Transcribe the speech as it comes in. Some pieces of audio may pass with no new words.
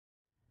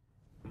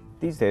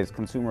These days,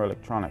 consumer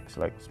electronics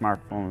like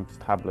smartphones,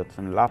 tablets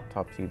and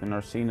laptops even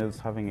are seen as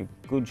having a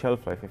good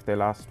shelf life if they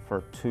last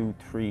for 2,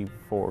 3,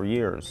 4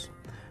 years.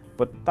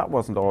 But that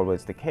wasn't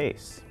always the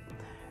case.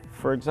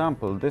 For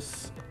example,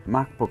 this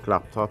MacBook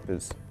laptop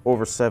is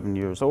over 7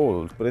 years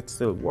old, but it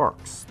still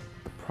works.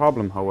 The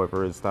problem,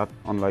 however, is that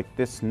unlike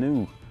this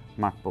new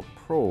MacBook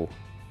Pro,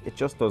 it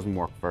just doesn't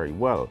work very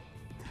well.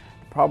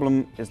 The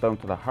problem is down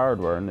to the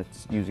hardware, and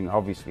it's using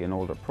obviously an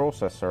older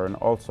processor, and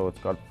also it's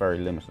got very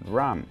limited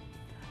RAM.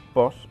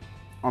 But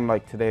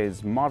unlike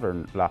today's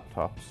modern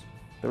laptops,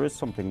 there is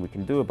something we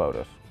can do about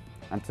it.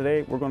 And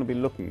today we're going to be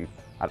looking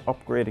at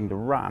upgrading the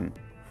RAM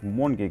from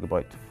 1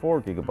 GB to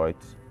 4 GB,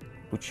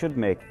 which should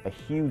make a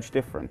huge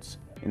difference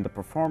in the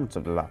performance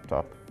of the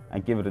laptop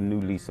and give it a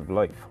new lease of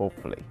life,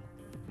 hopefully.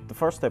 The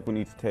first step we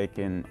need to take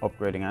in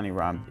upgrading any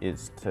RAM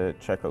is to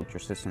check out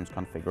your system's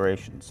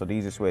configuration. So the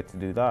easiest way to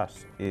do that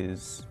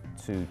is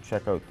to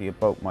check out the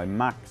About My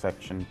Mac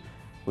section,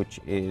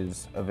 which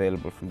is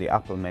available from the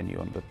Apple menu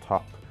on the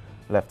top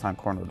left-hand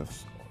corner of the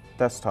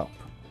desktop.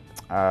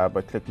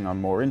 By clicking on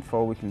More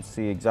Info, we can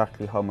see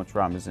exactly how much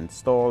RAM is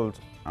installed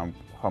and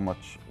how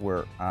much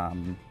we're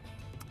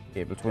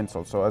able to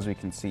install. So as we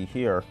can see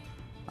here,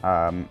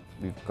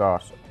 we've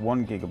got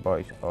 1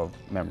 GB of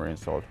memory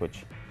installed,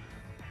 which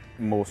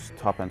most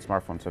top-end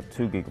smartphones have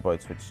 2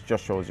 GB, which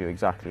just shows you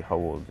exactly how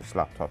old this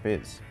laptop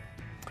is.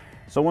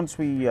 So once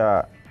we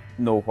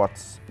know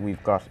what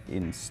we've got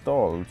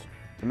installed,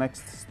 the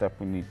next step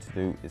we need to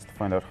do is to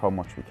find out how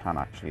much we can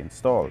actually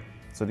install.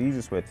 So the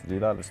easiest way to do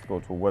that is to go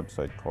to a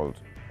website called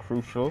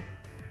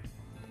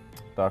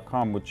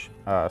crucial.com, which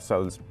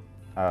sells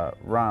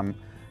RAM,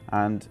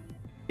 and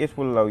it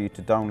will allow you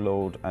to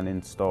download and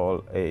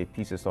install a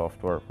piece of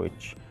software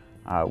which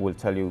will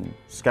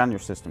scan your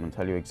system and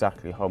tell you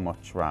exactly how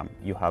much RAM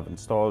you have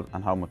installed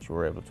and how much you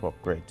were able to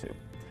upgrade to.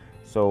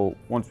 So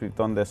once we've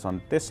done this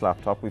on this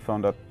laptop, we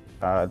found that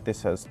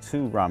this has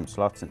 2 RAM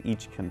slots and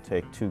each can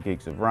take 2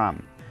 gigs of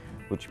RAM,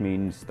 which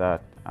means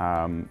that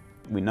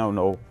we now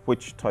know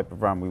which type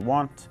of RAM we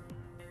want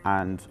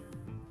and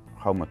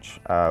how much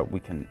we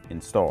can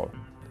install.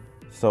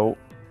 So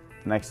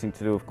the next thing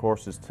to do, of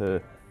course, is to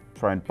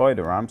try and buy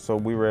the RAM. So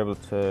we were able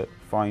to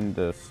find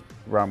this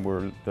RAM,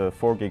 the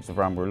 4 gigs of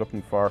RAM we're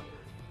looking for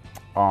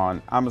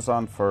on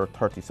Amazon for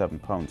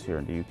 £37 here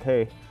in the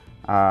UK.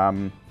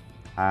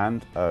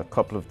 And a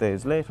couple of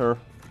days later,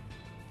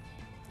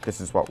 this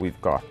is what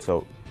we've got.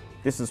 So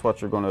this is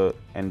what you're going to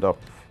end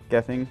up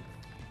getting.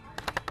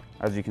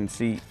 As you can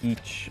see,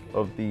 each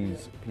of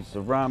these pieces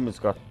of RAM has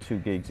got 2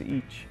 gigs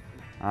each.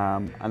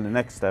 And the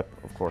next step,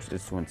 of course,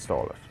 is to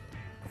install it.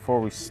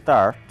 Before we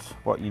start,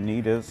 what you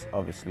need is,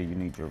 obviously you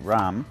need your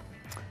RAM.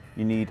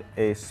 You need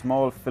a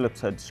small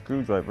Phillips head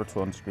screwdriver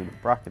to unscrew the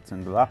brackets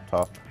in the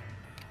laptop.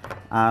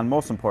 And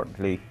most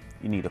importantly,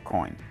 you need a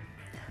coin.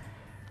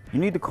 You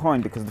need a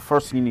coin because the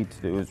first thing you need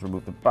to do is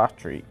remove the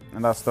battery,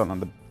 and that's done on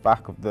the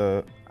back of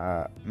the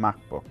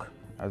MacBook.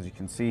 As you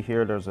can see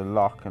here, there's a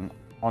lock and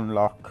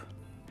unlock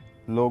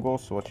logo.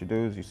 So what you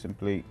do is you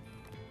simply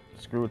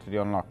screw it to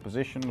the unlock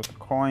position with the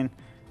coin,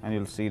 and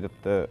you'll see that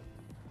the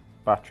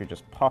battery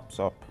just pops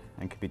up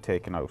and can be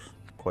taken out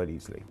quite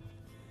easily.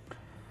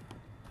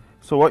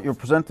 So what you're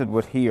presented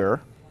with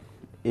here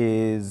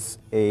is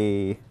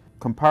a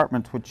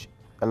compartment which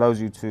allows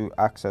you to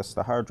access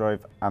the hard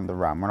drive and the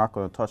RAM. We're not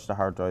going to touch the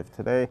hard drive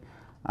today,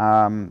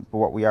 but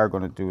what we are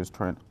going to do is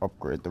try and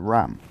upgrade the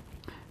RAM.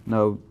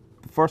 Now,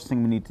 the first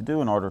thing we need to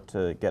do in order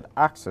to get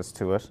access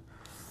to it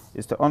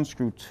is to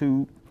unscrew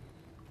 2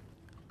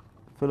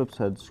 Phillips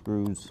head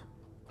screws,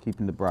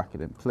 keeping the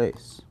bracket in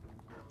place.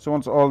 So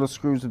once all the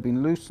screws have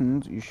been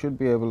loosened, you should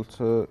be able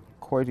to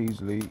quite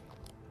easily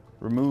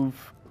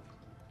remove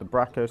the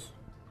bracket,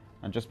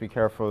 and just be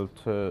careful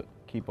to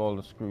keep all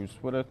the screws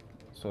with it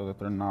so that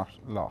they're not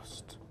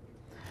lost.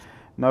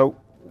 Now,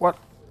 what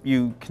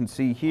you can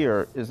see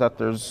here is that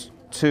there's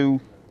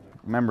 2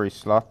 memory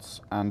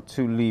slots and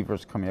 2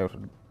 levers coming out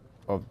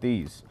of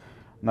these.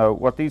 Now,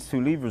 what these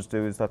 2 levers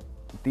do is that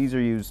these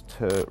are used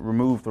to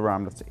remove the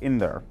RAM that's in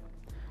there.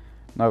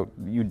 Now,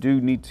 you do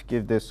need to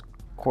give this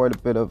quite a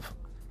bit of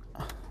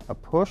a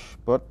push,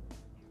 but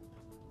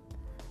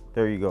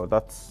there you go.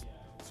 That's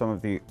some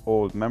of the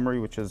old memory,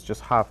 which is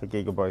just half a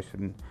gigabyte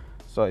in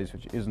size,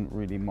 which isn't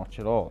really much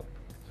at all.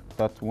 So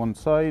that's one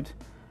side,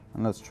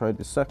 and let's try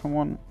the second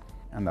one,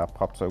 and that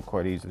pops out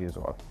quite easily as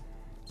well.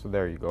 So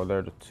there you go,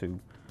 they're the 2.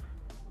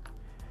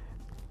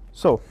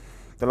 So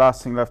the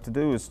last thing left to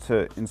do is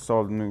to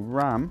install the new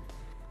RAM.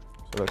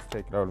 So let's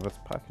take it out of its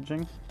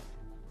packaging.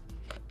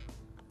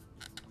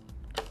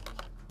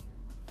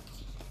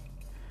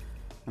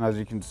 And as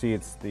you can see,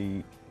 it's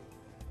the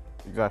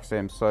exact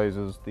same size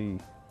as the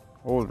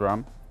old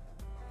RAM,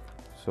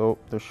 so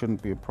there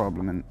shouldn't be a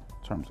problem in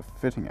terms of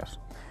fitting it.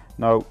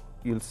 Now,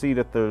 you'll see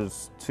that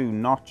there's 2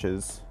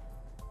 notches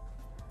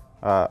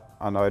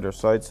on either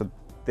side, so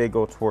they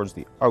go towards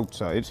the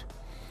outside.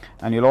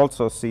 And you'll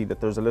also see that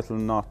there's a little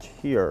notch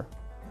here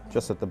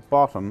just at the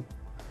bottom,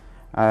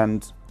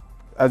 and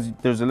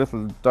there's a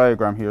little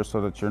diagram here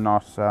so that you're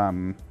not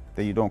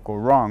that you don't go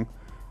wrong.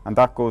 and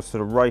that goes to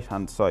the right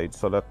hand side,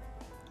 so that,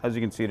 as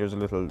you can see, there's a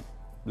little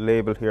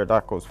label here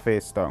that goes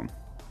face down.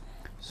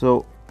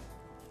 So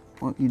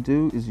what you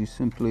do is you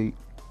simply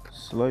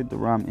slide the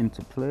RAM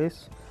into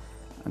place,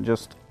 and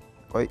just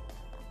by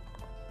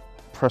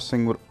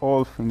pressing with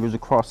all fingers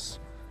across,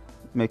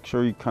 make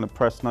sure you kind of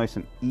press nice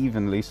and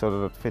evenly so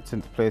that it fits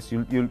into place.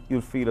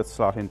 You'll feel it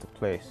slot into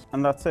place,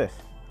 and that's it.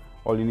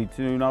 All you need to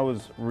do now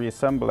is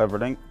reassemble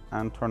everything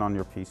and turn on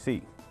your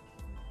PC.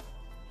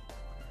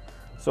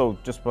 So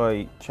just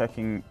by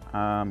checking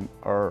about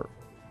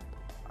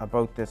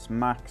this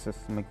Mac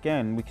system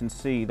again, we can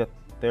see that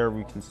there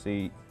we can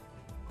see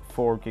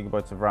 4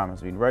 gigabytes of RAM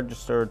has been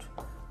registered,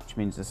 which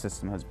means the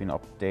system has been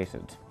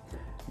updated.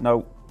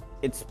 Now,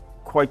 it's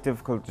quite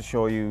difficult to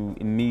show you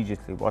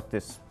immediately what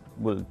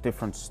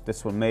difference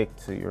this will make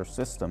to your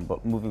system,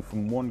 but moving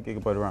from 1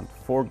 gigabyte of RAM to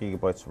 4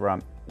 gigabytes of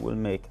RAM will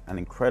make an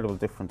incredible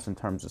difference in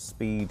terms of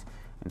speed,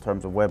 in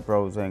terms of web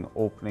browsing,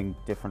 opening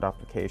different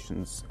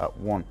applications at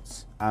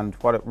once. And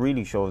what it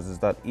really shows is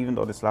that even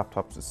though this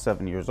laptop is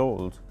 7 years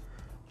old,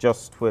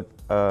 just with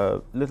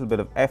a little bit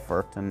of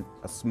effort and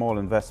a small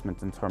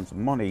investment in terms of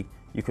money,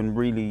 you can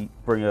really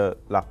bring a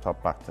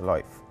laptop back to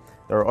life.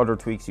 There are other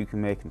tweaks you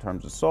can make in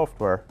terms of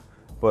software,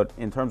 but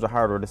in terms of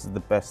hardware, this is the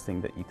best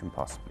thing that you can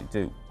possibly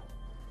do.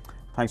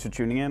 Thanks for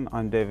tuning in.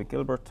 I'm David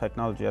Gilbert,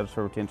 Technology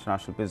Editor with the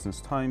International Business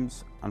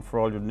Times, and for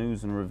all your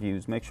news and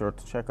reviews, make sure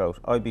to check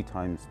out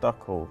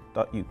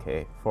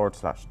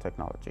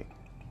ibtimes.co.uk/technology.